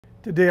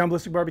Today on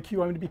Ballistic BBQ, I'm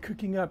going to be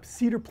cooking up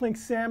cedar plank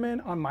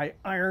salmon on my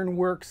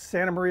Ironworks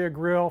Santa Maria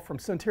grill from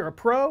Sunterra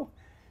Pro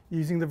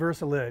using the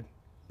Versa lid.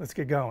 Let's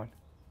get going.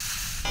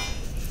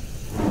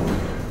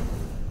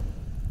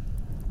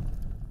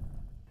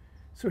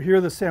 So here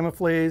are the salmon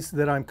fillets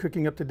that I'm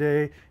cooking up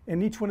today,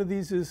 and each one of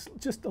these is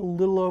just a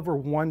little over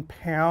 1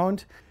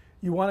 pound.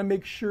 You want to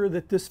make sure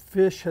that this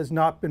fish has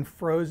not been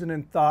frozen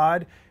and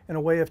thawed, and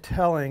a way of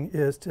telling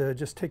is to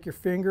just take your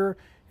finger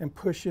and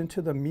push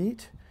into the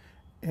meat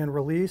and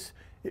release.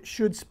 It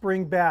should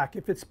spring back.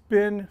 If it's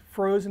been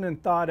frozen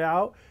and thawed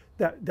out,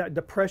 that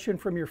depression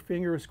from your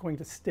finger is going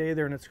to stay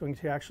there and it's going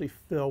to actually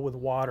fill with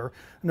water.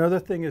 Another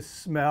thing is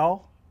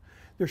smell.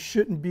 There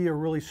shouldn't be a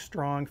really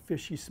strong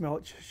fishy smell.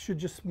 It should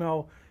just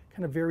smell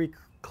kind of very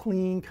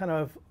clean, kind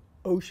of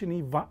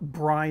oceany,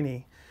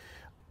 briny.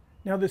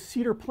 Now the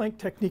cedar plank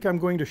technique I'm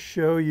going to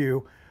show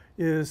you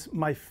is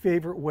my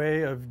favorite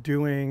way of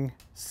doing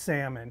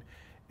salmon.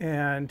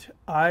 And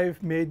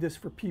I've made this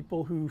for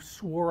people who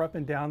swore up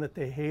and down that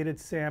they hated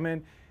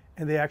salmon,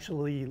 and they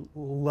actually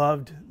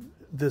loved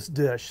this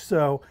dish.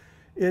 So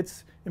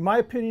it's, in my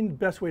opinion, the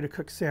best way to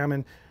cook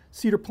salmon.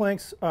 Cedar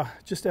planks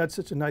just add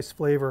such a nice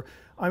flavor.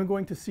 I'm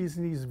going to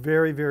season these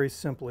very, very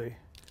simply.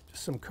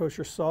 Just some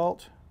kosher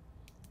salt,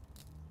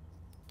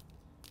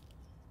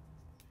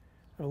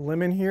 a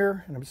lemon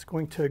here, and I'm just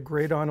going to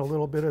grate on a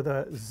little bit of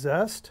the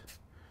zest.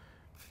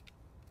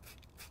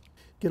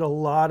 Get a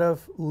lot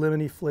of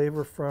lemony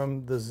flavor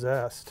from the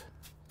zest.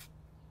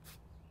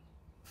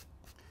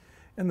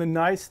 And the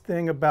nice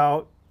thing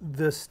about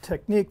this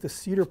technique, the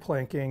cedar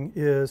planking,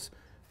 is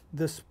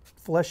this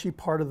fleshy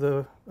part of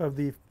the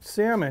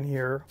salmon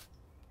here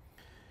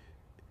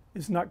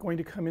is not going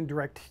to come in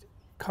direct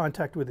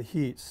contact with the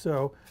heat.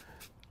 So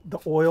the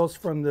oils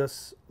from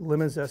this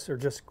lemon zest are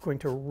just going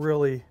to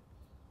really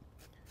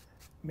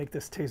make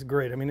this taste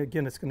great. I mean,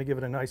 again, it's going to give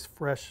it a nice,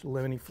 fresh,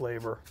 lemony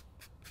flavor.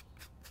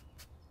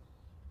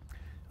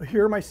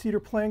 Here are my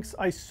cedar planks.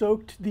 I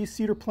soaked these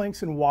cedar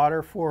planks in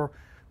water for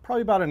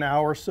probably about an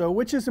hour or so,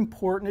 which is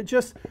important. It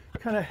just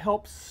kind of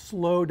helps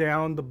slow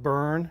down the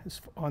burn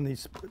on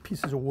these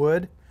pieces of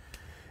wood.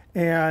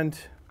 And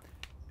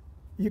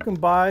you can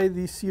buy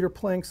these cedar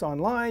planks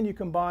online. You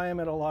can buy them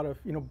at a lot of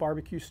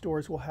barbecue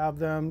stores will have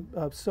them.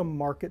 Some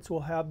markets will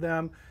have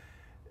them.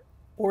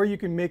 Or you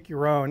can make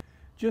your own.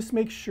 Just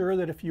make sure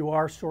that if you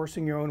are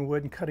sourcing your own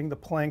wood and cutting the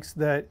planks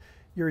that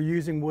you're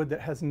using wood that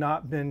has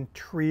not been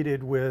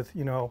treated with,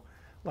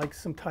 like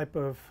some type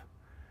of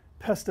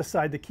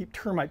pesticide to keep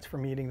termites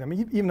from eating them,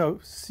 even though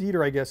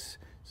cedar, I guess,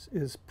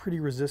 is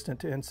pretty resistant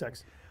to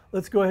insects.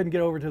 Let's go ahead and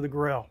get over to the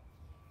grill.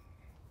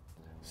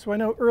 So I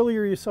know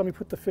earlier you saw me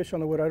put the fish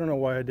on the wood. I don't know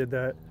why I did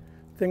that.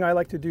 Thing I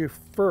like to do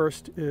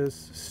first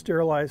is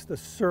sterilize the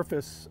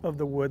surface of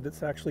the wood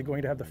that's actually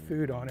going to have the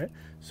food on it.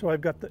 So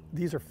I've got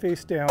these are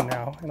face down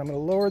now, and I'm going to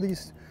lower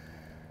these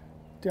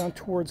down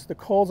towards the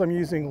coals. I'm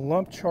using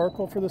lump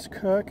charcoal for this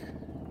cook,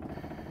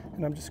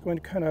 and I'm just going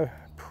to kind of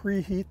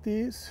preheat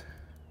these.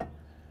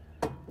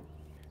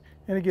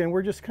 And again,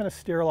 we're just kind of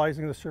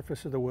sterilizing the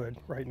surface of the wood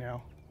right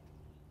now.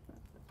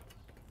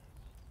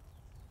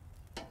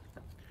 I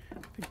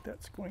think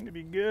that's going to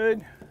be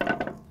good.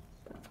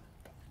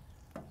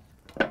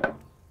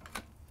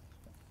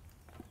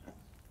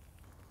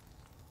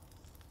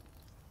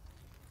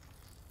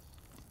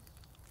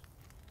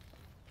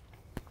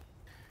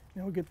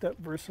 Now we'll get that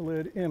Versa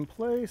lid in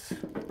place.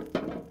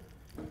 And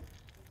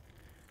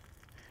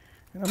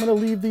I'm going to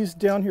leave these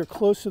down here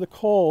close to the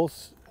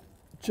coals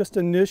just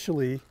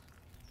initially.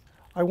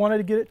 I wanted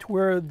to get it to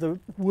where the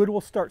wood will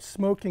start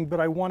smoking,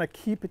 but I want to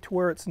keep it to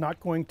where it's not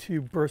going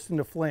to burst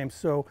into flames.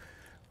 So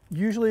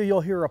usually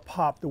you'll hear a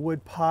pop, the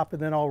wood pop,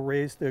 and then I'll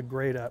raise the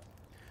grate up.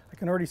 I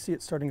can already see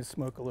it starting to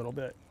smoke a little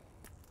bit.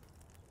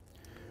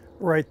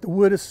 Right, the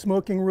wood is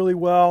smoking really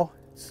well.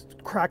 It's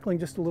crackling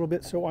just a little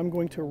bit, so I'm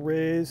going to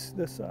raise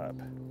this up.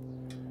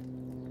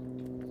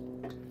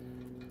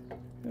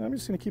 And I'm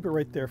just going to keep it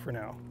right there for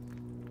now.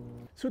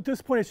 So at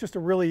this point, it's just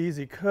a really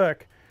easy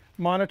cook.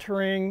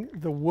 Monitoring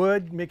the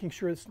wood, making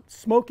sure it's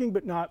smoking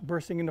but not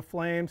bursting into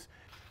flames.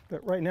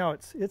 But right now,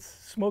 it's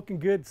smoking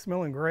good,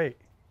 smelling great.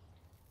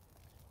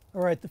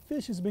 All right, the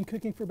fish has been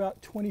cooking for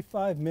about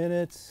 25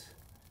 minutes,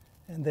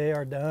 and they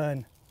are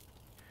done.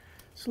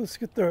 So let's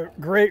get the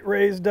grate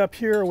raised up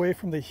here away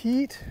from the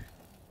heat.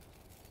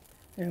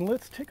 And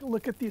let's take a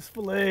look at these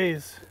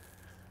fillets.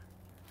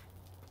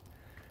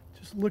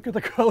 Just look at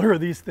the color of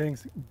these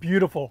things,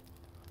 beautiful.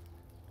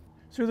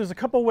 So there's a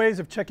couple ways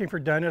of checking for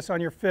doneness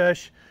on your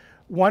fish.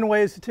 One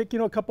way is to take,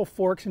 a couple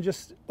forks and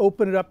just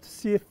open it up to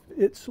see if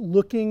it's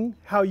looking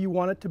how you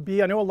want it to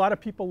be. I know a lot of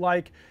people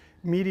like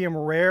medium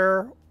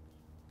rare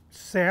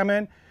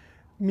salmon.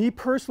 Me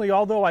personally,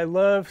 although I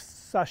love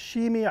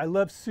sashimi, I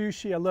love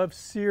sushi, I love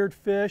seared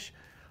fish,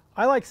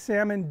 I like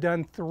salmon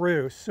done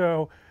through.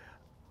 So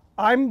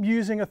I'm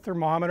using a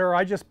thermometer.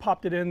 I just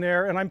popped it in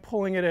there and I'm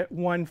pulling it at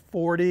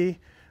 140.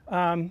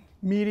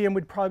 Medium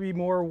would probably be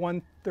more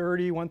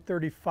 130,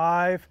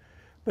 135.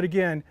 But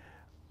again,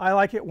 I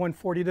like it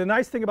 140. The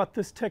nice thing about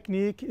this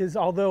technique is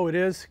although it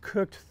is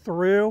cooked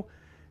through,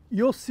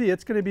 you'll see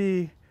it's going to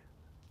be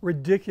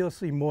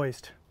ridiculously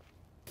moist.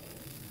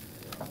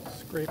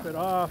 Scrape it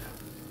off.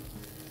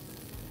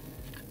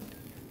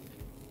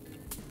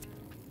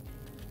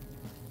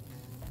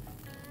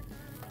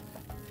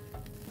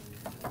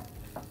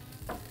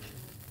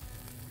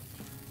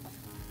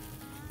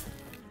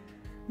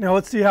 Now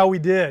let's see how we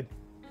did.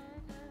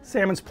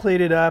 Salmon's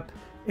plated up,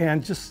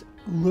 and just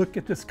look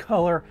at this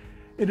color.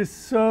 It is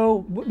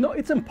so, no,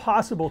 it's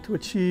impossible to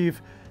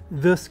achieve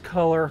this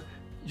color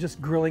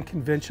just grilling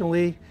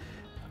conventionally.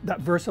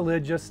 That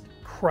VersaLid just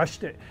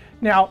crushed it.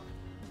 Now,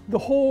 the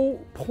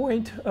whole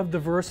point of the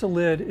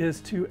VersaLid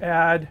is to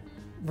add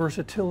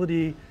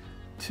versatility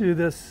to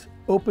this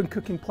open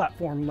cooking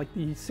platform, like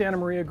the Santa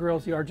Maria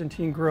grills, the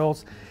Argentine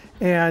grills.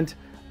 And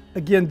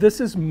again,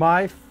 this is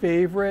my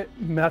favorite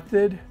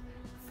method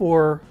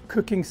for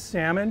cooking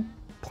salmon,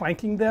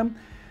 planking them.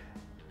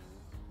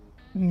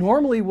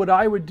 Normally what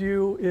I would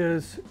do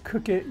is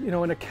cook it, in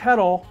a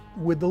kettle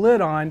with the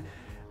lid on.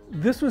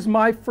 This was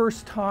my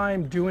first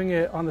time doing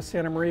it on the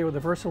Santa Maria with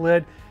the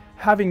VersaLid.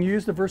 Having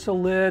used the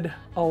VersaLid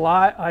a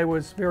lot, I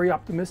was very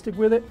optimistic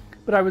with it,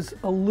 but I was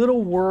a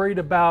little worried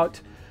about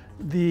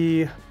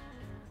the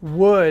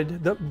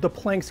wood, the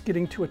planks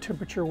getting to a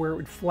temperature where it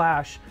would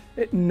flash.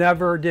 It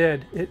never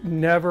did. It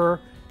never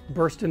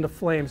burst into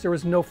flames. There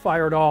was no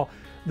fire at all.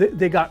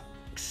 They got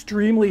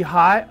extremely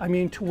hot,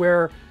 to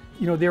where,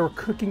 they were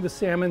cooking the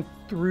salmon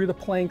through the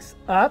planks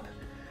up.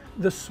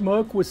 The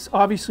smoke was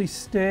obviously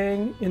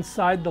staying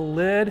inside the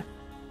lid.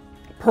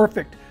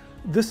 Perfect.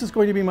 This is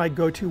going to be my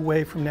go-to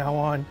way from now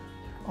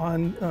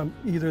on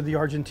either the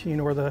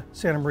Argentine or the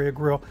Santa Maria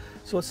grill.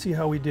 So let's see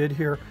how we did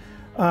here.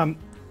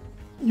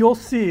 You'll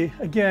see,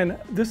 again,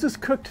 this is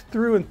cooked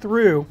through and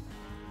through.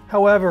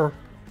 However,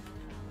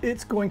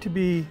 it's going to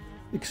be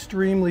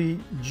extremely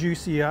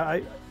juicy.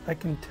 I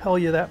can tell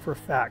you that for a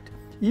fact.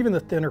 Even the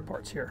thinner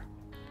parts here.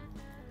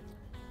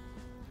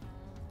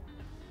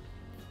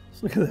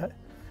 Just look at that.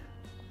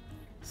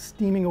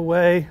 Steaming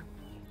away.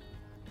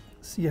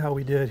 See how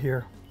we did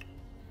here.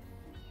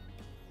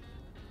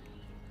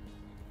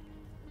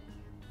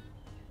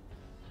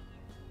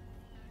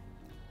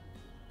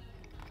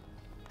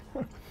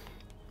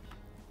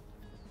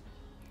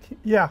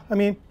 Yeah,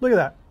 look at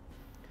that.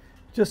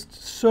 Just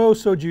so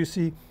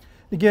juicy.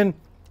 Again,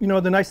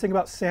 the nice thing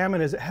about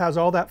salmon is it has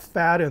all that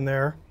fat in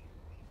there.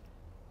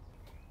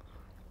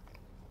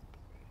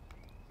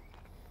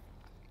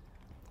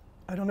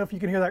 I don't know if you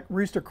can hear that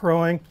rooster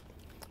crowing.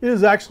 It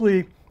is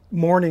actually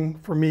morning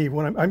for me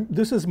when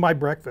this is my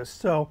breakfast,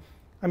 so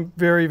I'm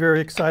very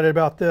excited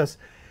about this.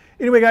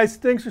 Anyway, guys,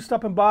 thanks for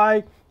stopping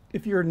by.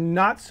 If you're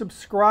not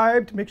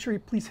subscribed, make sure you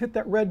please hit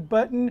that red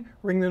button,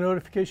 ring the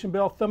notification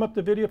bell, thumb up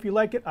the video if you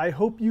like it. I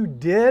hope you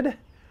did.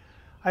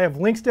 I have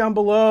links down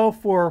below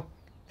for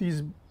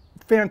these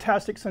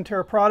fantastic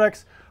Sunterra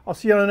products. I'll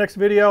see you on the next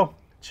video.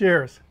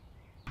 Cheers.